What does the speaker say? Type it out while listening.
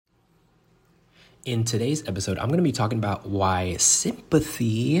In today's episode, I'm going to be talking about why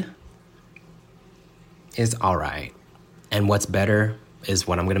sympathy is all right. And what's better is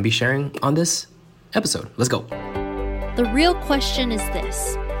what I'm going to be sharing on this episode. Let's go. The real question is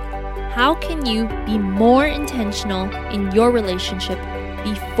this: how can you be more intentional in your relationship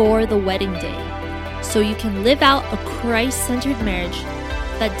before the wedding day so you can live out a Christ-centered marriage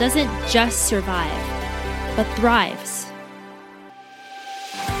that doesn't just survive, but thrives?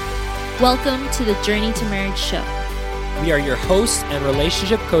 Welcome to the Journey to Marriage show. We are your hosts and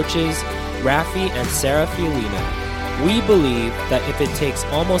relationship coaches, Rafi and Sarah Fiolina. We believe that if it takes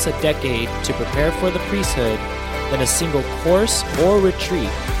almost a decade to prepare for the priesthood, then a single course or retreat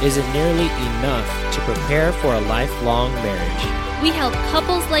isn't nearly enough to prepare for a lifelong marriage. We help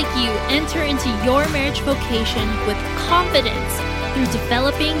couples like you enter into your marriage vocation with confidence through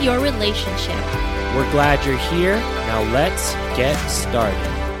developing your relationship. We're glad you're here. Now let's get started.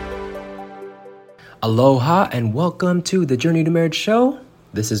 Aloha and welcome to the Journey to Marriage show.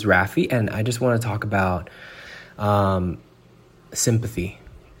 This is Rafi, and I just want to talk about sympathy.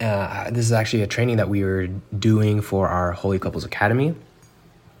 This is actually a training that we were doing for our Holy Couples Academy,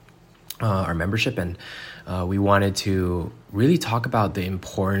 our membership, and we wanted to really talk about the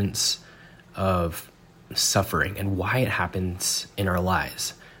importance of suffering and why it happens in our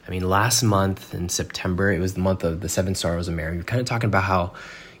lives. I mean, last month in September, it was the month of the 7 Sorrows of Mary. We were kind of talking about how,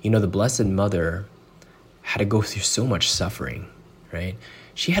 the Blessed Mother had to go through so much suffering, right?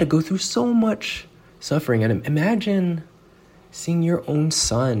 She had to go through so much suffering. And imagine seeing your own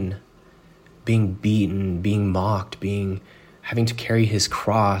son being beaten, being mocked, having to carry his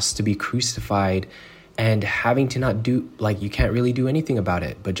cross, to be crucified, and having to not do, you can't really do anything about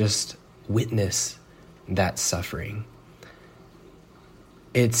it, but just witness that suffering.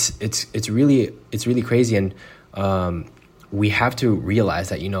 It's really crazy. And we have to realize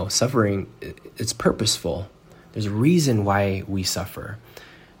that, suffering, it's purposeful. There's a reason why we suffer.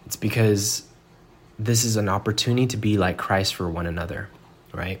 It's because this is an opportunity to be like Christ for one another,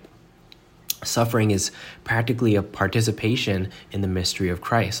 right? Suffering is practically a participation in the mystery of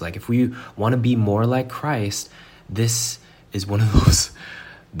Christ. Like, if we want to be more like Christ, this is one of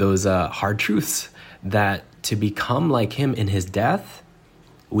those hard truths, that to become like him in his death,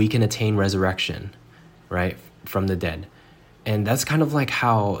 we can attain resurrection, right, from the dead. And that's kind of like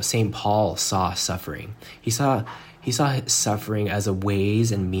how St. Paul saw suffering. He saw suffering as a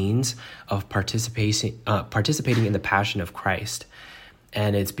ways and means of participating in the passion of Christ.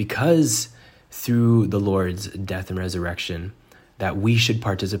 And it's because through the Lord's death and resurrection that we should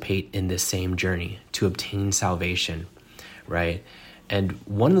participate in this same journey to obtain salvation, right? And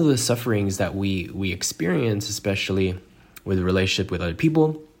one of the sufferings that we experience, especially with a relationship with other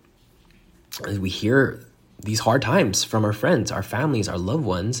people, is we hear these hard times from our friends, our families, our loved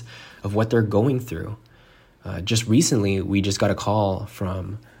ones, of what they're going through. Just recently, we just got a call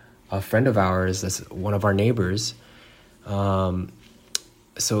from a friend of ours that's one of our neighbors. It's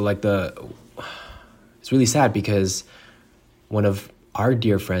really sad because one of our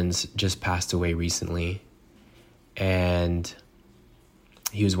dear friends just passed away recently, and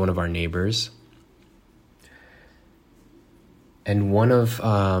he was one of our neighbors. And one of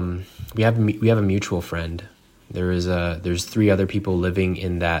we have a mutual friend. There's 3 other people living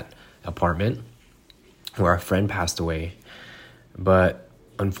in that apartment where our friend passed away, but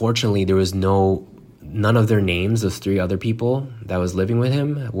unfortunately there was none of their names. Those 3 other people that was living with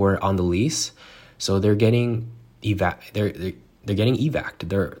him were on the lease, so they're getting they're getting evicted.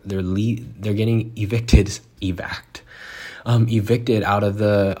 They're getting evicted out of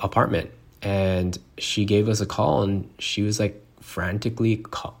the apartment. And she gave us a call, and she was frantically,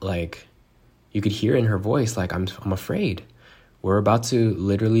 you could hear in her voice, I'm afraid. We're about to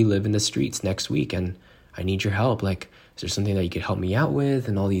literally live in the streets next week, and I need your help. Is there something that you could help me out with,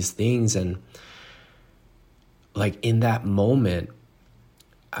 and all these things? And in that moment,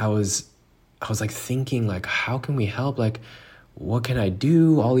 I was thinking, how can we help? What can I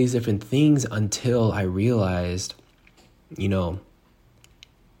do? All these different things, until I realized, I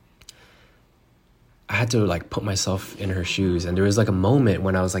had to put myself in her shoes. And there was a moment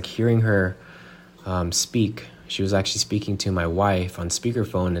when I was hearing her speak. She was actually speaking to my wife on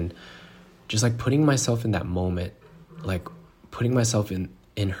speakerphone, and just putting myself in that moment, putting myself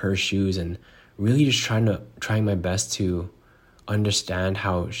in her shoes, and really just trying my best to understand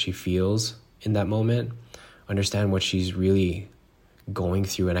how she feels in that moment, understand what she's really going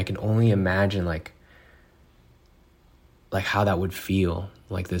through. And I can only imagine how that would feel,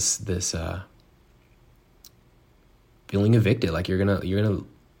 this feeling evicted, you're gonna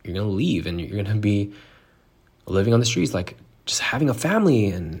leave, and you're gonna be living on the streets, just having a family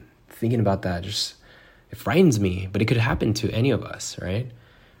and thinking about that, it frightens me, but it could happen to any of us, right?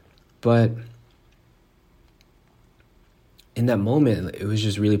 But in that moment, it was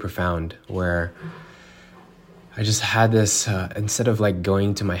just really profound, where I just had this, instead of like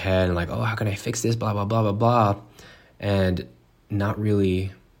going to my head and like, oh, how can I fix this, blah, blah, blah, blah, blah, and not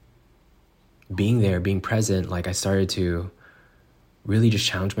really being there, being present, like I started to really just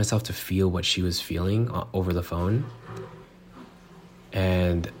challenge myself to feel what she was feeling over the phone.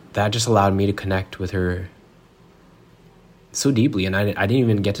 And that just allowed me to connect with her so deeply. And I didn't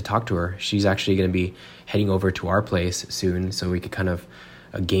even get to talk to her. She's actually going to be heading over to our place soon, so we could kind of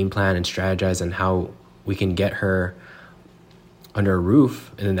game plan and strategize on how we can get her under a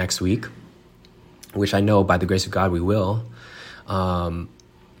roof in the next week, which I know by the grace of God we will.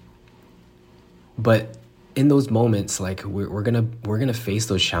 But in those moments, like we're gonna face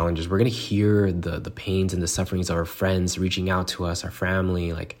those challenges. We're gonna hear the pains and the sufferings of our friends reaching out to us, our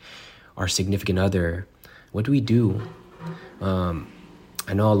family, like our significant other. What do?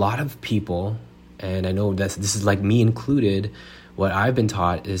 I know a lot of people, and I know that this is like me included, what I've been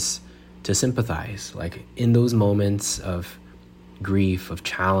taught is to sympathize. Like in those moments of grief, of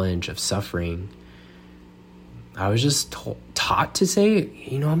challenge, of suffering, I was just taught to say,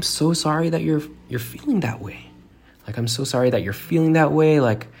 I'm so sorry that you're feeling that way. Like, I'm so sorry that you're feeling that way.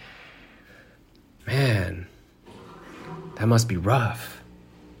 Like, man, that must be rough.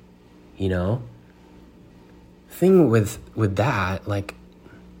 Thing with that, like,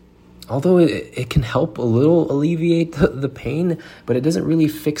 although it can help a little alleviate the pain, but it doesn't really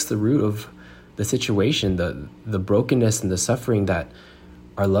fix the root of the situation, the brokenness and the suffering that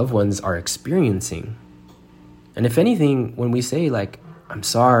our loved ones are experiencing. And if anything, when we say like, I'm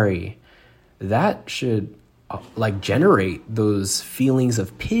sorry, that should like generate those feelings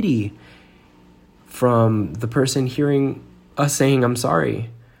of pity from the person hearing us saying, I'm sorry,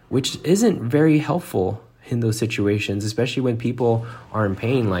 which isn't very helpful in those situations, especially when people are in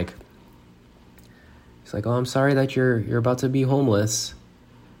pain. Like, it's like, oh, I'm sorry that you're about to be homeless,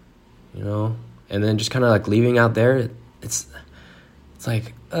 and then just kind of like leaving out there. It's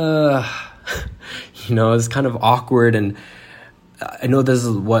like, it's kind of awkward. And I know this is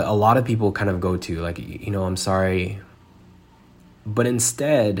what a lot of people kind of go to, like, I'm sorry. But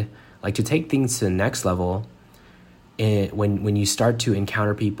instead, like, to take things to the next level, when you start to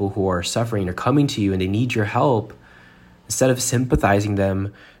encounter people who are suffering or coming to you and they need your help, instead of sympathizing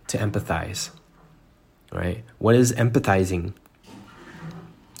them, to empathize, right? What is empathizing?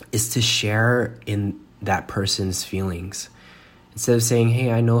 Is to share in that person's feelings. Instead of saying,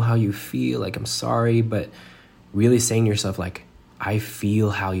 hey, I know how you feel, like, I'm sorry, but really saying to yourself, like, I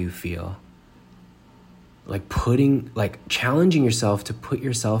feel how you feel. Like challenging yourself to put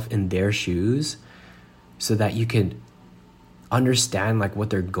yourself in their shoes so that you can understand like what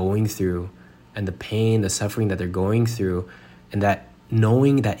they're going through and the pain, the suffering that they're going through, and that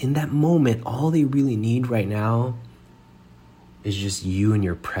knowing that in that moment, all they really need right now is just you and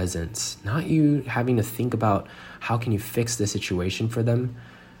your presence, not you having to think about how can you fix the situation for them,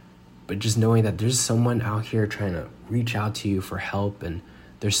 but just knowing that there's someone out here trying to reach out to you for help, and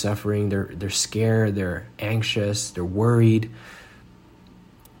they're suffering, they're scared, they're anxious, they're worried.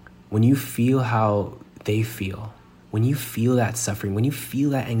 When you feel how they feel, when you feel that suffering, when you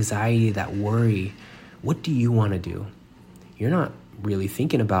feel that anxiety, that worry, what do you want to do? You're not really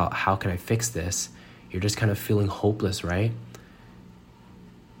thinking about how can I fix this. You're just kind of feeling hopeless, right?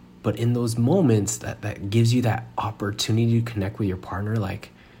 But in those moments, that gives you that opportunity to connect with your partner, like,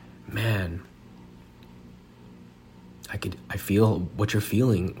 man, I feel what you're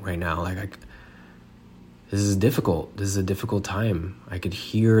feeling right now. Like, this is difficult. This is a difficult time. I could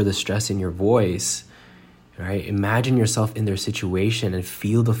hear the stress in your voice, right? Imagine yourself in their situation and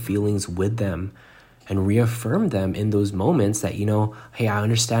feel the feelings with them and reaffirm them in those moments that, hey, I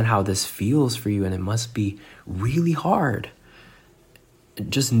understand how this feels for you and it must be really hard.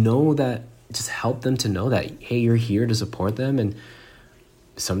 Just help them to know that, hey, you're here to support them. And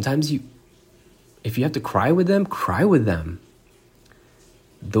sometimes if you have to cry with them, cry with them.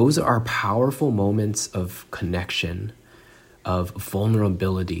 Those are powerful moments of connection, of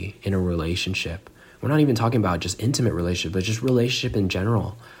vulnerability in a relationship. We're not even talking about just intimate relationship, but just relationship in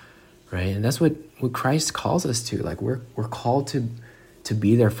general, right? And that's what Christ calls us to. Like, we're called to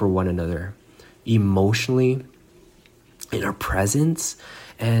be there for one another, emotionally, in our presence,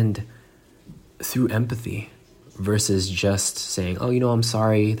 and through empathy, versus just saying, oh, I'm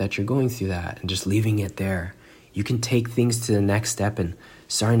sorry that you're going through that, and just leaving it there. You can take things to the next step and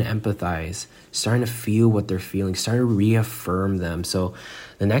starting to empathize, starting to feel what they're feeling, starting to reaffirm them. So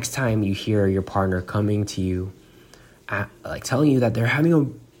the next time you hear your partner coming to you, like telling you that they're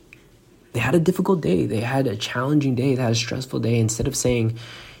having they had a difficult day. They had a challenging day. They had a stressful day. Instead of saying,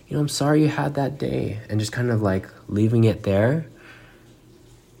 I'm sorry you had that day, and just kind of like leaving it there,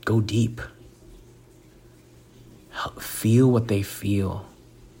 go deep. Feel what they feel.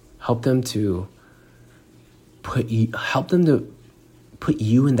 Help them to put you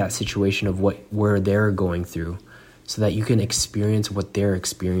in that situation of where they're going through, so that you can experience what they're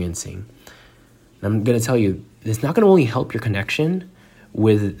experiencing. And I'm going to tell you, it's not going to only help your connection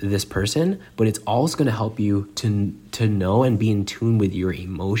with this person, but it's also going to help you to know and be in tune with your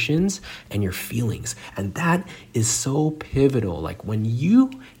emotions and your feelings. And that is so pivotal. Like when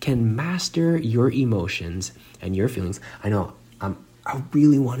you can master your emotions and your feelings, I know I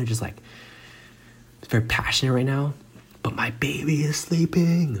really want to just it's very passionate right now, but my baby is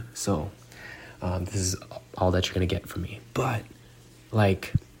sleeping. So this is all that you're going to get from me. But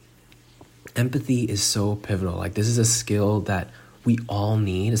empathy is so pivotal. This is a skill that we all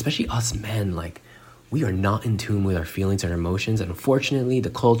need, especially us men. We are not in tune with our feelings and our emotions. And unfortunately, the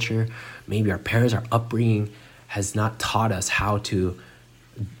culture, maybe our parents, our upbringing has not taught us how to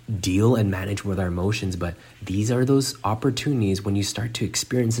deal and manage with our emotions. But these are those opportunities when you start to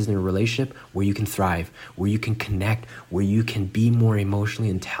experience this in a relationship where you can thrive, where you can connect, where you can be more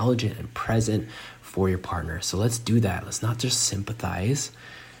emotionally intelligent and present for your partner. So let's do that. Let's not just sympathize.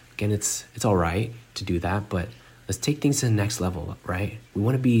 Again, it's all right to do that, but let's take things to the next level, right? We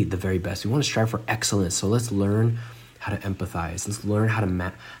want to be the very best. We want to strive for excellence. So let's learn how to empathize. Let's learn how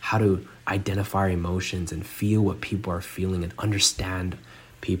to identify our emotions and feel what people are feeling and understand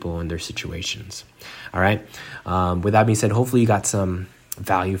people and their situations. All right. With that being said, hopefully you got some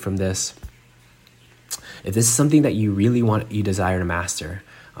value from this. If this is something that you really you desire to master,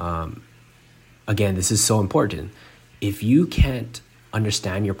 again, this is so important. If you can't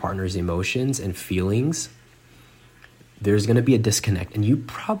understand your partner's emotions and feelings, there's going to be a disconnect. And you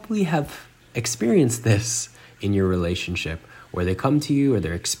probably have experienced this in your relationship, where they come to you or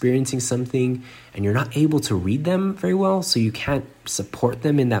they're experiencing something and you're not able to read them very well, so you can't support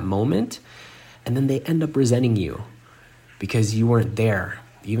them in that moment. And then they end up resenting you because you weren't there,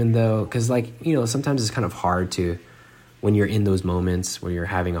 even though, because sometimes it's kind of hard to, when you're in those moments where you're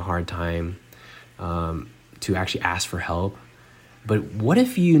having a hard time, to actually ask for help. But what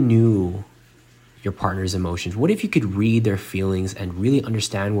if you knew your partner's emotions? What if you could read their feelings and really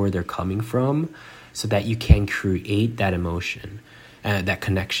understand where they're coming from, so that you can create that emotion, that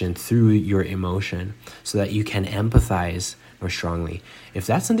connection through your emotion, so that you can empathize more strongly? If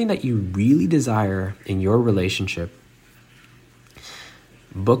that's something that you really desire in your relationship,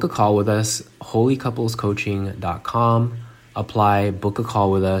 book a call with us, holycouplescoaching.com, apply, book a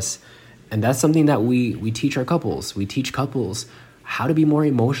call with us. And that's something that we teach our couples. We teach couples how to be more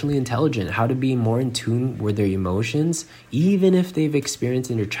emotionally intelligent, how to be more in tune with their emotions, even if they've experienced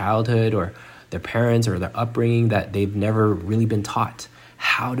in their childhood or their parents or their upbringing that they've never really been taught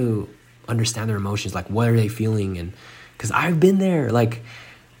how to understand their emotions. What are they feeling? And because I've been there,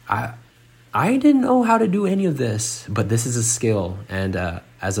 I didn't know how to do any of this, but this is a skill. And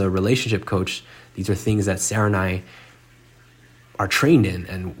as a relationship coach, these are things that Sarah and I are trained in,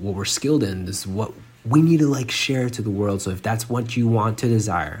 and what we're skilled in. This is what we need to share to the world. So if that's what you want to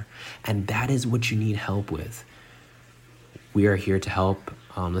desire, and that is what you need help with, we are here to help.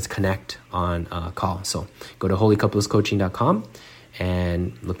 Let's connect on a call. So go to holycouplescoaching.com,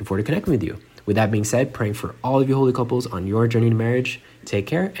 and looking forward to connecting with you. With that being said, praying for all of you holy couples on your journey to marriage. Take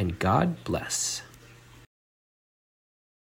care, and God bless.